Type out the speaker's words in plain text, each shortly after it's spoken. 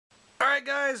Alright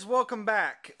guys, welcome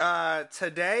back.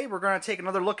 Today we're going to take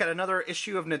another look at another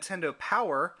issue of Nintendo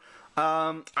Power.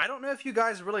 I don't know if you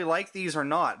guys really like these or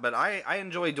not, but I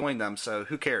enjoy doing them, so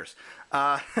who cares?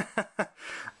 But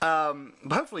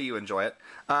hopefully you enjoy it.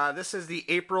 This is the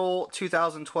April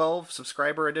 2012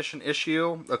 subscriber edition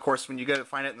issue. Of course, when you go to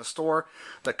find it in the store,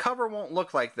 the cover won't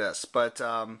look like this, but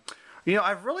you know,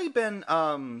 I've really been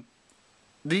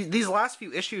these last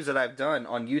few issues that I've done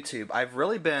on YouTube, I've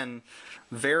really been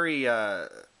very, I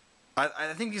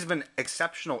think these have been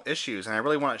exceptional issues, and I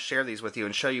really want to share these with you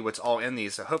and show you what's all in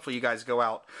these. So hopefully you guys go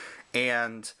out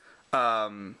and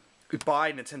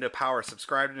buy Nintendo Power,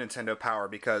 subscribe to Nintendo Power,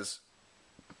 because,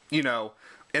 you know,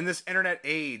 in this internet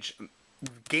age,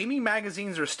 gaming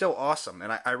magazines are still awesome,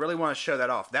 and I really want to show that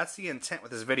off. That's the intent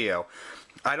with this video.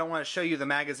 I don't want to show you the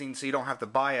magazine so you don't have to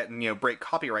buy it and, you know, break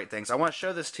copyright things. I want to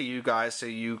show this to you guys so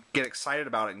you get excited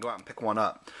about it and go out and pick one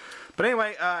up. But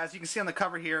anyway, as you can see on the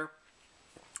cover here,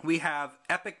 we have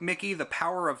Epic Mickey, The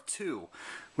Power of Two,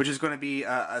 which is going to be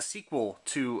a sequel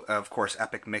to, of course,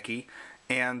 Epic Mickey.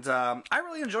 And I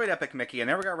really enjoyed Epic Mickey. I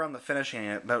never got around to finishing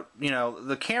it, but, you know,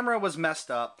 the camera was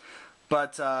messed up.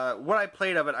 But what I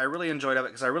played of it, I really enjoyed of it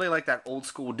because I really like that old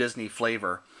school Disney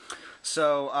flavor.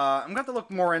 So I'm going to have to look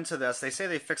more into this. They say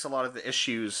they fix a lot of the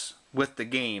issues with the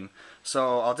game,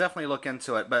 so I'll definitely look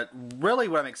into it. But really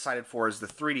what I'm excited for is the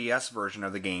 3DS version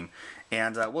of the game.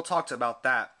 And we'll talk about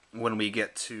that when we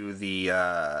get to the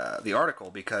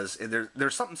article, because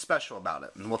there's something special about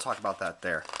it, and we'll talk about that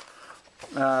there.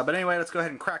 But anyway, let's go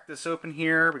ahead and crack this open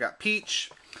here. We got Peach.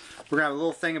 We're going to have a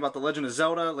little thing about The Legend of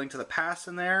Zelda, Link to the Past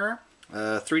in there.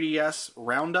 3DS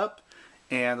Roundup,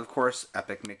 and of course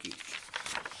Epic Mickey.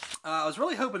 I was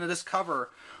really hoping that this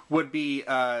cover would be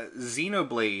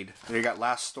Xenoblade. There you got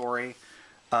Last Story,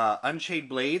 Unchained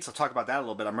Blades. I'll talk about that a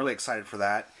little bit. I'm really excited for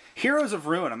that. Heroes of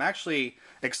Ruin. I'm actually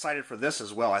excited for this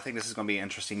as well. I think this is going to be an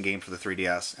interesting game for the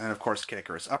 3DS. And of course Kid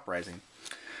Icarus Uprising.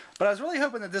 But I was really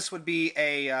hoping that this would be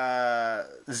a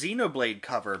Xenoblade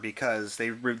cover, because they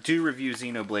do review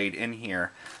Xenoblade in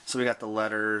here. So we got the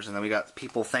letters, and then we got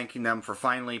people thanking them for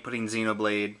finally putting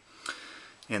Xenoblade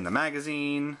in the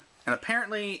magazine. And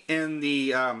apparently in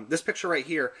the this picture right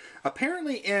here,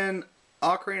 apparently in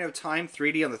Ocarina of Time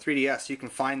 3D on the 3DS, you can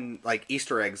find like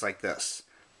Easter eggs like this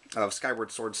of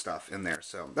Skyward Sword stuff in there.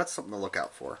 So that's something to look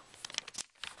out for.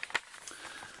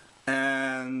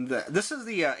 And this is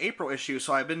the April issue,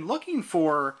 so I've been looking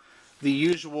for the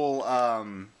usual,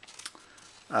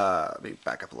 let me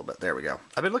back up a little bit, there we go.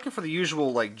 I've been looking for the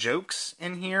usual, like, jokes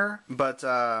in here, but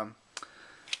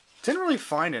didn't really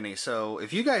find any. So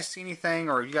if you guys see anything,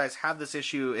 or if you guys have this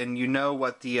issue and you know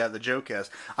what the joke is,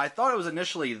 I thought it was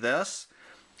initially this,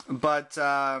 but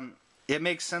it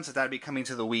makes sense that that'd be coming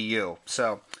to the Wii U.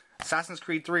 So, Assassin's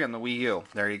Creed 3 on the Wii U,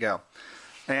 there you go.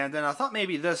 And then I thought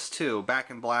maybe this too,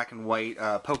 Back in Black and White,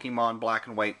 Pokemon Black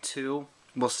and White 2.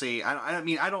 We'll see. I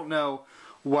mean, I don't know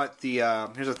what the,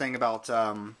 here's the thing about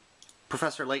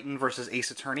Professor Layton versus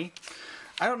Ace Attorney.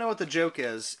 I don't know what the joke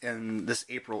is in this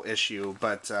April issue,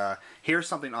 but here's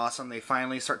something awesome. They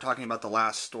finally start talking about The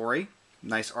Last Story.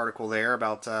 Nice article there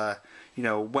about, you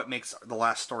know, what makes The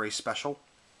Last Story special.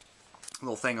 A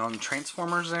little thing on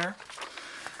Transformers there.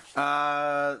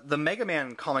 The Mega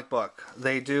Man comic book,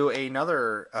 they do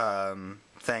another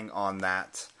thing on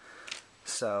that.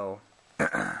 So,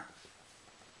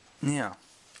 yeah.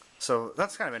 So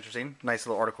that's kind of interesting. Nice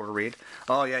little article to read.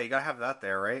 Oh yeah, you gotta have that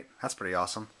there, right? That's pretty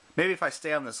awesome. Maybe if I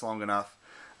stay on this long enough,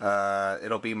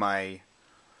 it'll be my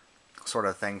sort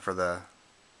of thing for the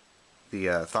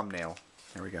thumbnail.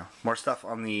 There we go. More stuff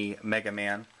on the Mega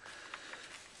Man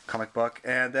comic book.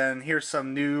 And then here's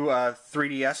some new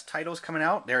 3DS titles coming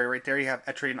out. There, right there, you have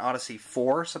Etrian Odyssey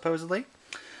 4, supposedly.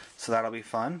 So that'll be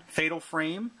fun. Fatal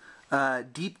Frame,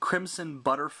 Deep Crimson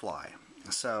Butterfly.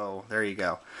 So there you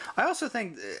go. I also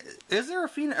think, is there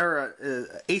a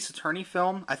Ace Attorney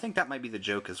film? I think that might be the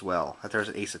joke as well, that there's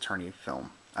an Ace Attorney film.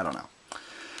 I don't know.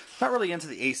 Not really into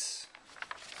the Ace.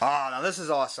 Ah, now this is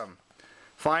awesome.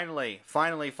 Finally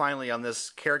on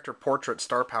this character portrait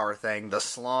star power thing, the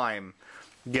slime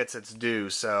gets its due.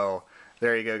 So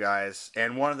there you go, guys.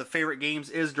 And one of the favorite games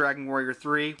is Dragon Warrior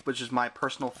 3, which is my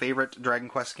personal favorite Dragon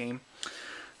Quest game.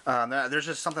 There's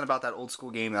just something about that old school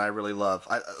game that I really love.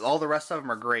 All the rest of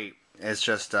them are great. It's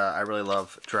just I really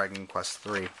love Dragon Quest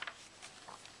 3.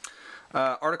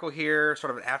 Article here,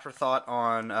 sort of an afterthought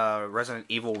on Resident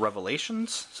Evil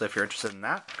Revelations. So if you're interested in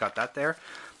that, got that there.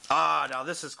 Ah, now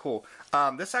this is cool.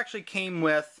 This actually came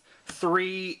with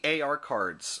 3 AR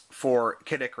cards for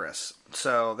Kid Icarus.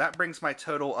 So that brings my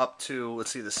total up to, let's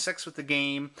see, the 6 with the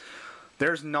game.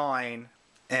 There's 9.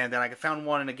 And then I found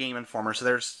 1 in a Game Informer, so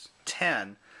there's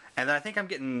 10. And then I think I'm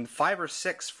getting 5 or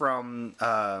 6 from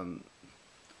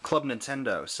Club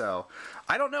Nintendo. So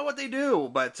I don't know what they do,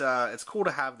 but it's cool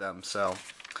to have them. So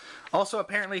also,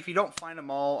 apparently, if you don't find them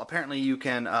all, apparently you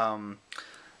can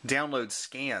download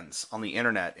scans on the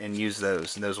internet and use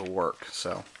those, and those will work.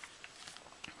 So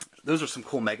those are some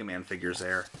cool Mega Man figures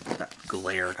there. That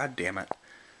glare, god damn it.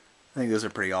 I think those are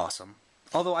pretty awesome.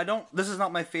 Although I don't, this is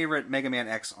not my favorite Mega Man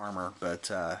X armor, but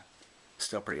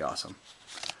still pretty awesome.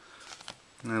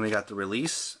 And then we got the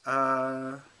release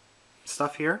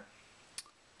stuff here.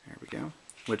 There we go.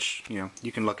 Which, you know,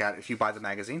 you can look at if you buy the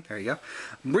magazine. There you go.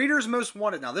 Reader's Most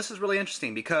Wanted. Now, this is really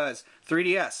interesting because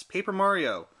 3DS, Paper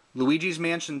Mario, Luigi's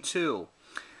Mansion 2,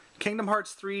 Kingdom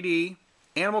Hearts 3D,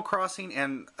 Animal Crossing,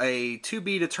 and a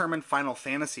to-be-determined Final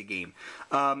Fantasy game.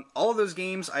 All of those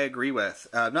games I agree with.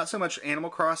 Not so much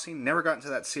Animal Crossing, never got into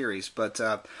that series, but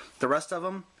the rest of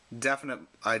them,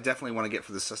 I definitely want to get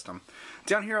for the system.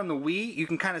 Down here on the Wii, you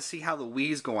can kind of see how the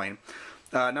Wii's going.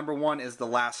 Number 1 is The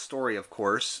Last Story, of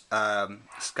course.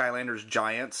 Skylanders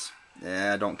Giants,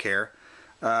 I don't care.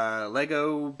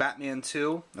 Lego Batman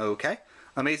 2, okay.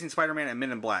 Amazing Spider-Man and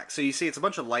Men in Black. So you see, it's a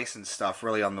bunch of licensed stuff,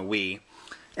 really, on the Wii.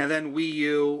 And then Wii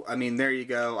U, I mean, there you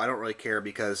go. I don't really care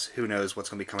because who knows what's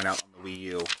going to be coming out on the Wii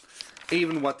U.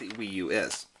 Even what the Wii U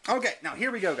is. Okay, now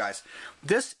here we go, guys.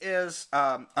 This is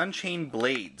Unchained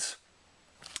Blades.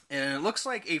 And it looks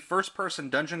like a first-person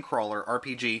dungeon crawler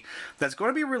RPG that's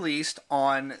going to be released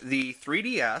on the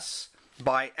 3DS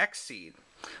by Xseed.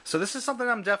 So this is something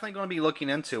I'm definitely going to be looking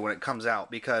into when it comes out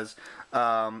because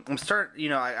I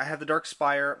have the Dark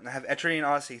Spire, I have Etrian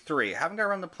Odyssey 3. I haven't got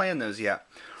around to playing those yet.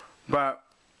 But,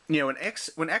 you know, when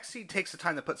Xseed takes the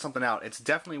time to put something out, it's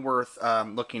definitely worth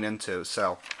looking into.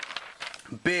 So,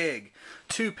 big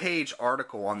 2-page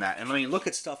article on that. And I mean, look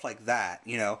at stuff like that,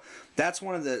 you know. That's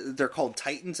one of they're called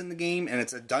Titans in the game, and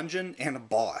it's a dungeon and a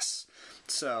boss.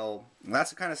 So,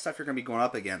 that's the kind of stuff you're going to be going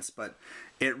up against. But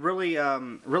it really,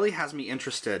 really has me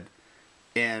interested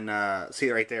in,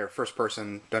 see right there,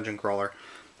 first-person dungeon crawler.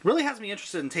 Really has me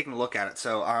interested in taking a look at it.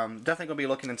 So, definitely going to be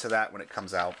looking into that when it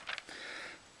comes out.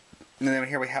 And then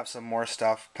here we have some more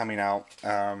stuff coming out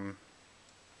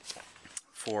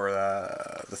for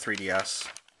the 3DS.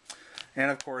 And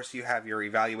of course you have your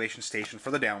evaluation station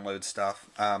for the download stuff.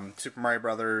 Super Mario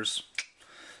Brothers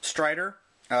Strider.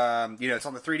 It's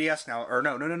on the 3DS now. Or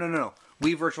no.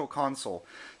 Wii Virtual Console.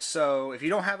 So if you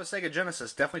don't have a Sega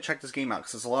Genesis, definitely check this game out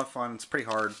because it's a lot of fun. It's pretty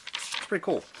hard. It's pretty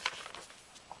cool.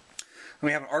 And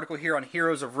we have an article here on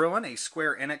Heroes of Ruin, a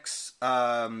Square Enix,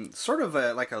 sort of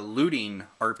like a looting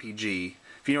RPG,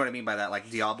 if you know what I mean by that, like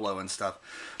Diablo and stuff.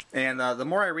 And the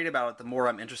more I read about it, the more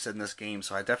I'm interested in this game,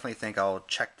 so I definitely think I'll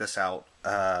check this out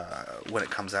when it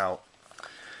comes out.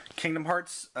 Kingdom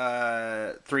Hearts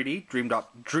 3D,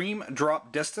 Dream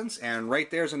Drop Distance, and right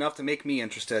there's enough to make me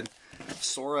interested.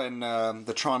 Sora in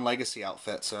the Tron Legacy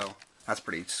outfit, so that's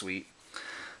pretty sweet.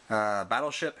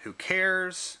 Battleship, who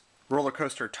cares? Roller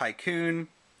Coaster Tycoon,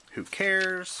 who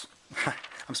cares?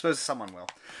 I'm supposed someone will.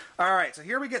 Alright, so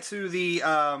here we get to the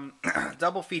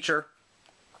double feature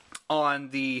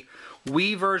on the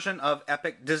Wii version of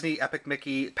Disney Epic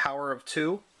Mickey Power of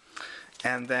Two.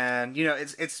 And then, you know,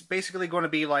 it's basically going to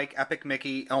be like Epic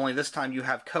Mickey, only this time you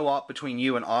have co-op between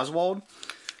you and Oswald.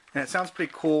 And it sounds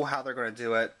pretty cool how they're going to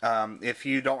do it. If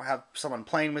you don't have someone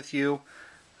playing with you,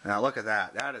 now look at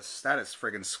that. That is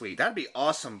friggin' sweet. That'd be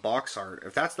awesome box art.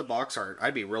 If that's the box art,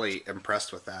 I'd be really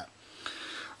impressed with that.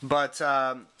 But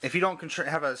if you don't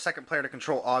have a second player to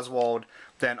control Oswald,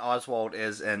 then Oswald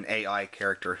is an AI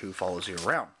character who follows you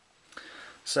around.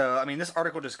 So, I mean, this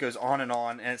article just goes on,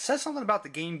 and it says something about the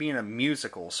game being a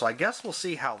musical. So I guess we'll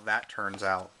see how that turns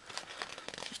out.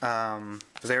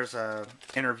 There's a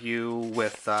interview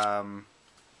with,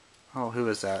 who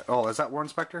is that? Oh, is that Warren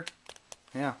Spector?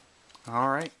 Yeah.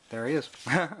 Alright, there he is.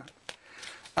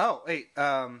 Oh, wait,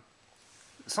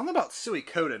 something about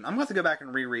Suikoden. I'm going to have to go back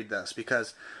and reread this,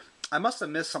 because I must have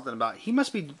missed something about... He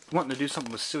must be wanting to do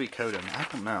something with Suikoden. I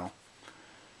don't know.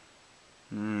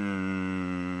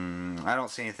 I don't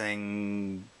see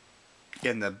anything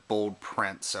in the bold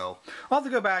print, so I'll have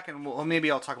to go back and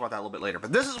maybe I'll talk about that a little bit later.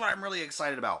 But this is what I'm really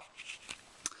excited about.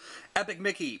 Epic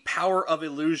Mickey, Power of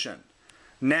Illusion.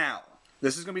 Now,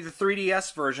 this is going to be the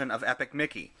 3DS version of Epic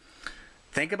Mickey.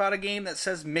 Think about a game that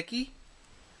says Mickey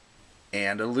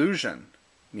and Illusion.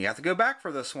 You have to go back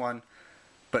for this one.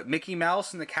 But Mickey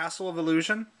Mouse and the Castle of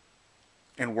Illusion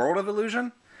and World of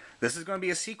Illusion, this is going to be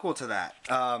a sequel to that.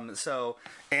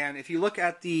 And if you look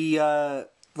at the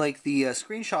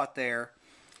screenshot there,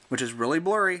 which is really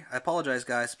blurry. I apologize,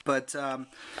 guys. But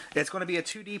it's going to be a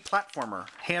 2D platformer,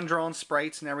 hand-drawn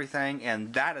sprites and everything,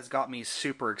 and that has got me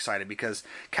super excited because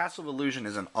Castle of Illusion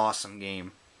is an awesome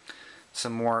game.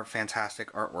 Some more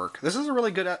fantastic artwork. This is a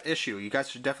really good issue. You guys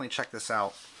should definitely check this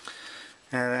out.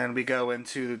 And then we go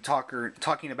into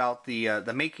talking about the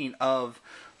making of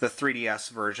the 3DS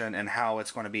version and how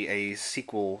it's going to be a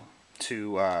sequel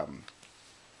to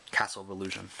Castle of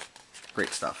Illusion. Great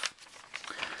stuff.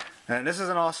 And this is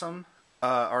an awesome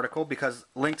article because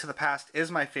Link to the Past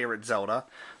is my favorite Zelda.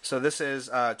 So this is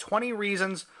 20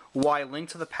 reasons why Link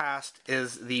to the Past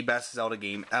is the best Zelda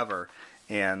game ever.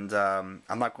 And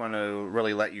I'm not going to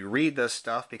really let you read this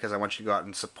stuff because I want you to go out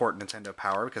and support Nintendo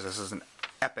Power because this is an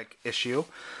epic issue.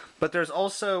 But there's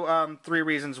also 3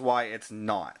 reasons why it's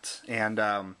not. And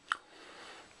when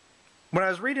I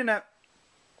was reading it,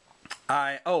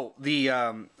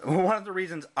 one of the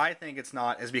reasons I think it's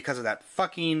not is because of that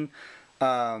fucking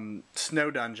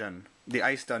snow dungeon, the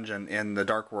ice dungeon in the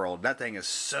Dark World. That thing is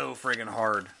so friggin'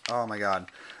 hard. Oh my god.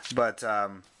 But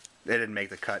it didn't make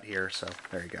the cut here, so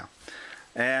there you go.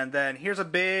 And then here's a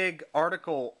big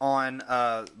article on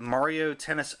Mario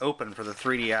Tennis Open for the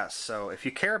 3DS. So if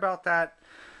you care about that,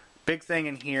 big thing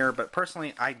in here. But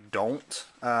personally, I don't.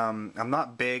 I'm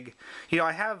not big. You know,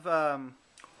 I have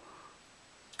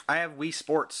Wii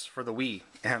Sports for the Wii,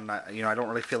 and you know, I don't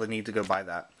really feel the need to go buy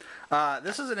that.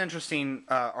 This is an interesting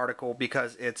article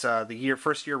because it's the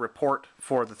first year report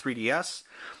for the 3DS.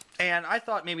 And I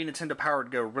thought maybe Nintendo Power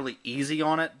would go really easy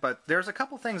on it, but there's a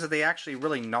couple things that they actually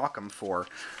really knock them for.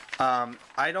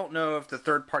 I don't know if the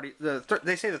third party...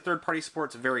 they say the third party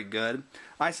support's very good,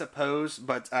 I suppose,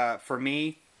 but for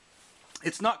me,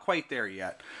 it's not quite there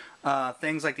yet.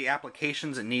 Things like the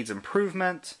applications, it needs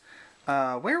improvement.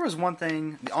 Where was one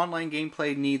thing? The online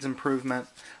gameplay needs improvement.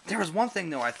 There was one thing,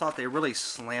 though, I thought they really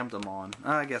slammed them on.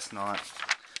 I guess not.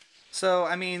 So,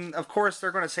 I mean, of course,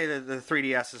 they're going to say that the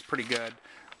 3DS is pretty good.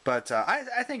 But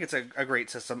I think it's a great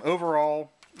system.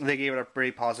 Overall, they gave it a pretty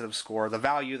positive score. The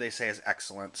value, they say, is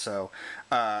excellent. So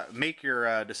make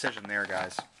your decision there,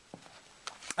 guys.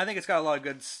 I think it's got a lot of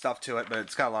good stuff to it, but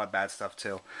it's got a lot of bad stuff,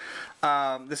 too.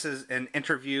 This is an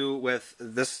interview with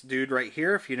this dude right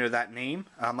here, if you know that name.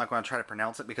 I'm not going to try to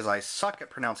pronounce it because I suck at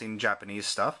pronouncing Japanese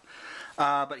stuff.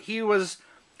 But he was...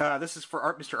 this is for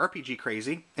Mr. RPG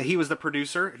Crazy. He was the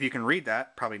producer, if you can read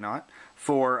that, probably not,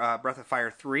 for Breath of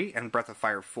Fire 3 and Breath of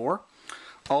Fire 4.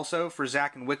 Also for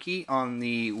Zack and Wiki on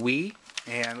the Wii.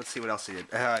 And let's see what else he did.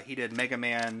 He did Mega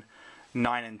Man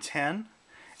 9 and 10.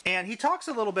 And he talks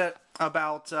a little bit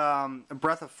about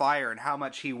Breath of Fire and how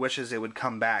much he wishes it would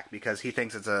come back because he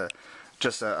thinks it's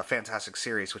just a fantastic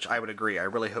series, which I would agree. I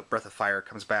really hope Breath of Fire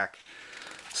comes back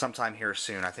sometime here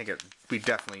soon. I think we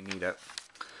definitely need it.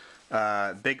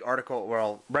 Big article,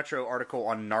 well, retro article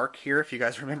on Narc here, if you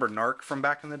guys remember Narc from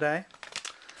back in the day.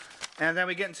 And then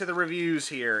we get into the reviews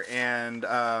here, and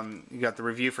you got the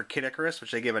review for Kid Icarus,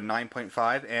 which they give a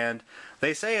 9.5, and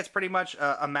they say it's pretty much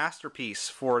a masterpiece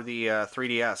for the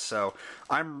 3DS. So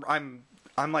I'm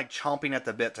like chomping at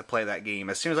the bit to play that game.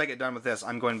 As soon as I get done with this,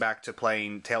 I'm going back to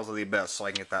playing Tales of the Abyss so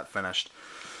I can get that finished.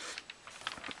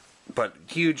 But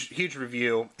huge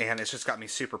review, and it's just got me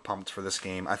super pumped for this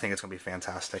game. I think it's going to be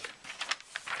fantastic.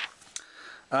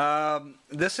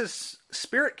 This is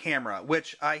Spirit Camera,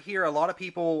 which I hear a lot of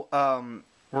people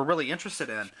were really interested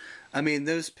in. I mean,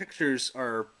 those pictures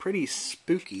are pretty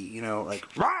spooky, you know, like,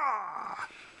 rah!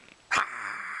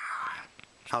 Ha!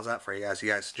 How's that for you guys? You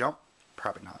guys jump?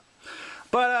 Probably not.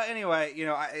 But anyway, you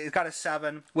know, it got a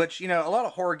 7, which, you know, a lot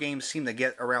of horror games seem to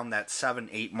get around that 7,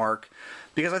 8 mark.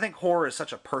 Because I think horror is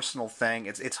such a personal thing.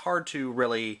 It's hard to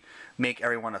really make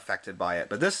everyone affected by it.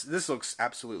 But this looks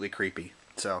absolutely creepy.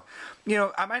 So, you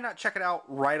know, I might not check it out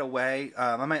right away.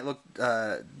 I might look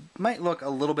a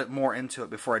little bit more into it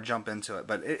before I jump into it.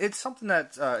 But it's something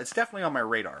that it's definitely on my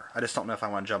radar. I just don't know if I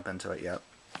want to jump into it yet.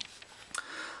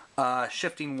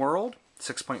 Shifting World,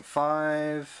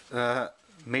 6.5.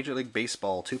 Major League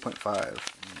Baseball, 2.5.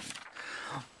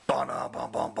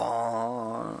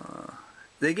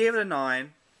 They gave it a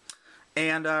 9.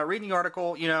 And reading the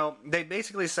article, you know, they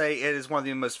basically say it is one of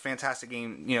the most fantastic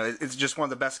games. You know, it's just one of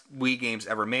the best Wii games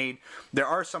ever made. There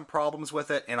are some problems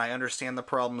with it, and I understand the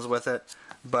problems with it.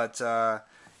 But,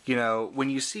 you know,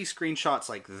 when you see screenshots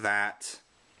like that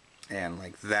and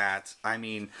like that, I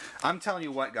mean, I'm telling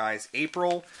you what, guys,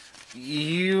 April...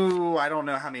 I don't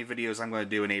know how many videos I'm going to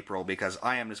do in April because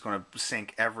I am just going to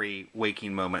sink every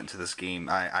waking moment into this game.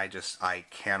 I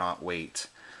cannot wait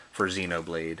for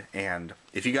Xenoblade. And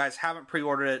if you guys haven't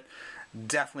pre-ordered it,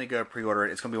 definitely go pre-order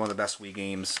it. It's going to be one of the best Wii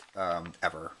games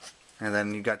ever. And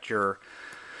then you got your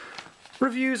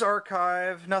Reviews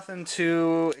archive, nothing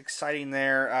too exciting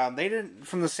there. They didn't,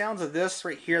 from the sounds of this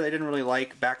right here, they didn't really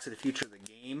like Back to the Future the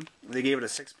game. They gave it a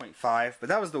 6.5, but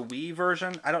that was the Wii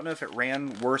version. I don't know if it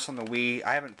ran worse on the Wii.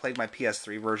 I haven't played my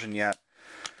PS3 version yet,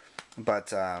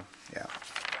 but yeah.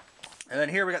 And then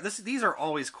here we got this. These are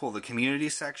always cool. The community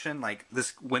section, like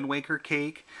this Wind Waker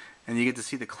cake, and you get to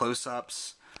see the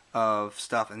close-ups of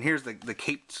stuff. And here's the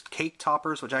cake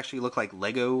toppers, which actually look like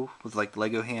Lego with like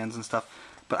Lego hands and stuff.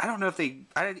 But I don't know if they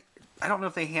I don't know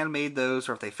if they handmade those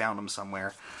or if they found them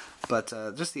somewhere. But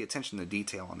just the attention to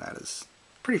detail on that is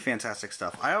pretty fantastic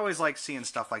stuff. I always like seeing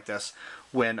stuff like this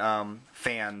when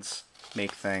fans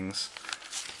make things.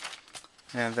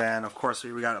 And then, of course,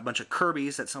 we got a bunch of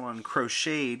Kirby's that someone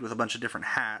crocheted with a bunch of different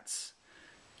hats.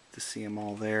 To see them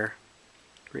all there.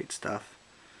 Great stuff.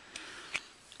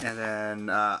 And then,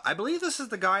 I believe this is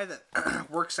the guy that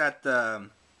works at the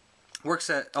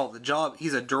job.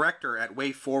 He's a director at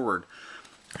Way Forward,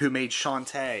 who made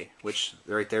Shantae, which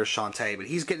right there's Shantae. But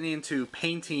he's getting into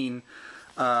painting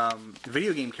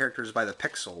video game characters by the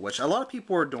pixel, which a lot of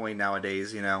people are doing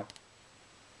nowadays, you know.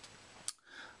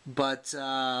 But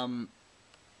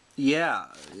yeah,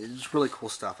 it's really cool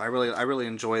stuff. I really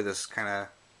enjoy this kind of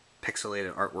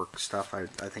pixelated artwork stuff. I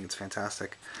think it's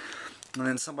fantastic. And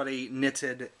then somebody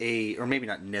knitted or maybe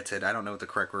not knitted, I don't know what the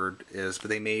correct word is, but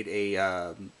they made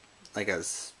a like a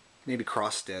maybe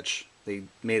cross stitch. They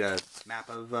made a map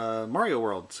of Mario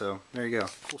World. So there you go,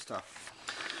 cool stuff.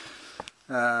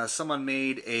 Someone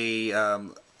made a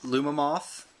Luma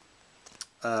Moth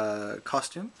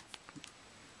costume.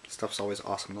 Stuff's always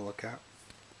awesome to look at.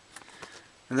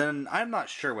 And then I'm not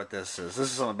sure what this is. This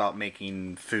is something about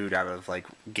making food out of like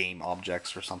game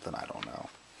objects or something. I don't know.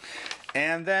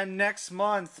 And then next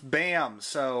month, bam!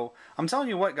 So I'm telling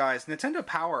you what, guys, Nintendo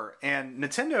Power and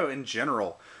Nintendo in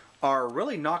general are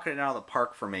really knocking it out of the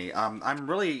park for me. I'm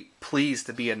really pleased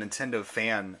to be a Nintendo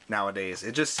fan nowadays.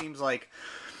 It just seems like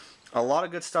a lot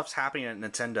of good stuff's happening at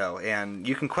Nintendo, and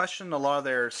you can question a lot of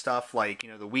their stuff, like, you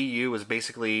know, the Wii U was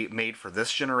basically made for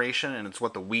this generation, and it's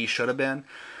what the Wii should have been.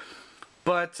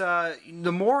 But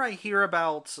the more I hear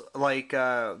about, like,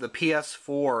 the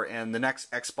PS4 and the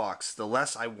next Xbox, the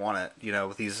less I want it, you know,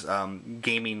 with these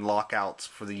gaming lockouts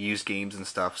for the used games and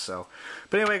stuff. So,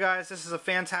 but anyway, guys, this is a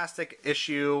fantastic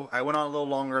issue. I went on a little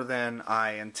longer than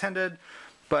I intended,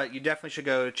 but you definitely should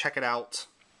go check it out.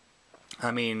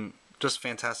 I mean, just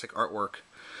fantastic artwork.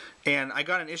 And I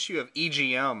got an issue of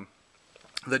EGM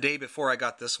the day before I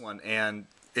got this one, and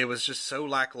it was just so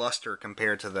lackluster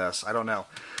compared to this. I don't know.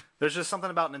 There's just something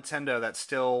about Nintendo that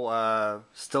still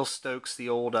stokes the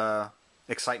old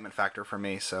excitement factor for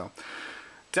me. So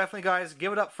definitely, guys,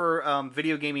 give it up for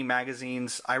video gaming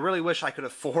magazines. I really wish I could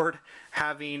afford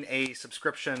having a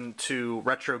subscription to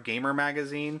Retro Gamer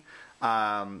magazine,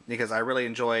 because I really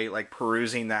enjoy like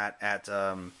perusing that at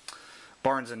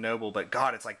Barnes and Noble. But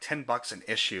God, it's like $10 an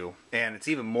issue, and it's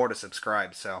even more to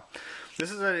subscribe. So this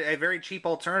is a very cheap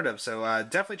alternative. So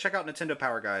definitely check out Nintendo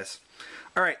Power, guys.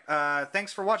 Alright,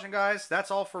 thanks for watching, guys.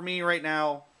 That's all for me right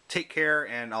now. Take care,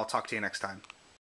 and I'll talk to you next time.